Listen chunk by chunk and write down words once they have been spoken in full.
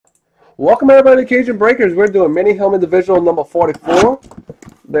Welcome everybody to Cajun Breakers. We're doing mini helmet divisional number 44.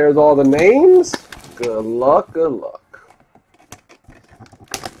 There's all the names. Good luck, good luck.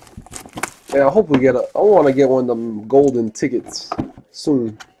 Yeah, I hope we get I want to get one of them golden tickets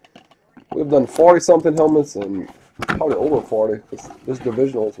soon. We've done 40 something helmets and probably over 40 this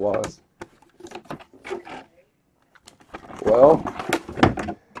divisional is wise. Well,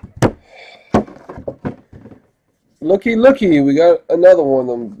 looky, we got another one of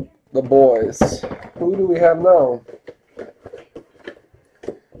them, the boys. Who do we have now?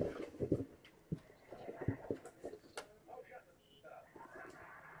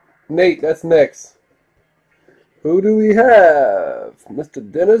 Nate, that's next. Who do we have?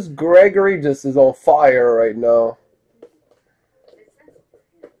 Mr. Dennis Gregory just is on fire right now.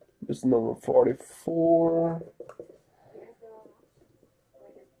 This is number 44.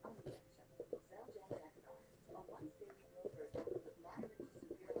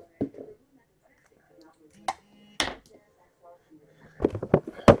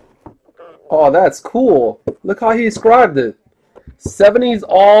 Oh, that's cool. Look how he described it. 70s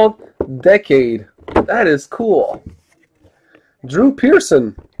all decade. That is cool. Drew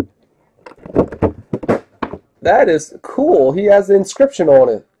Pearson. That is cool. He has the inscription on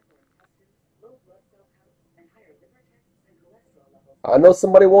it. I know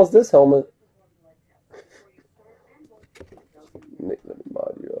somebody wants this helmet. Let me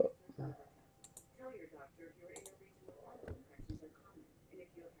mod you up.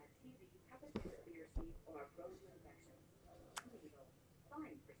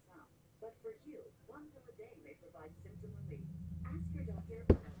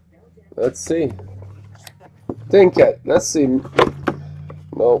 Let's see. Think it. Let's see.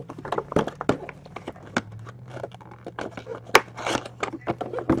 Nope.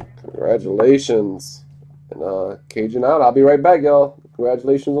 Congratulations. And Cajun out. I'll be right back, y'all.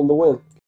 Congratulations on the win.